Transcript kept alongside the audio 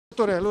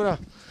dottore, allora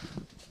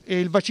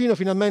il vaccino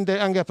finalmente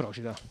anche a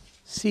Procida.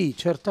 Sì,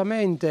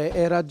 certamente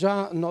era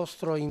già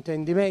nostro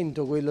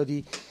intendimento quello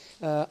di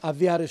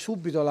avviare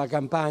subito la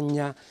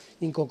campagna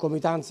in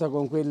concomitanza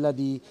con quella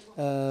di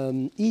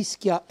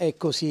Ischia, e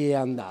così è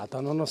andata.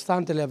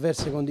 Nonostante le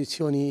avverse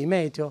condizioni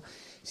meteo,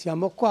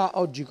 siamo qua,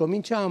 oggi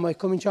cominciamo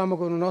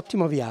con un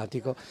ottimo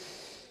viatico.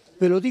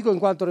 Ve lo dico in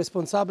quanto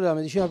responsabile della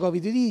medicina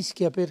Covid di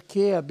Ischia,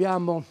 perché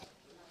abbiamo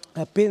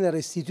appena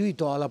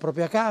restituito alla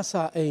propria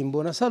casa e in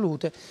buona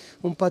salute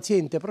un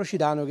paziente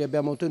procidano che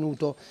abbiamo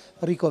tenuto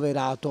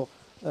ricoverato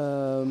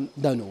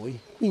da noi.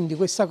 Quindi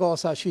questa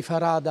cosa ci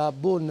farà da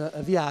buon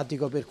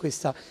viatico per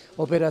questa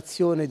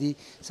operazione di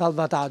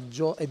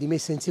salvataggio e di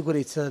messa in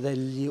sicurezza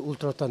degli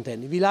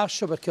ultraottantenni. Vi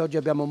lascio perché oggi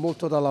abbiamo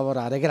molto da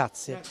lavorare.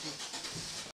 Grazie.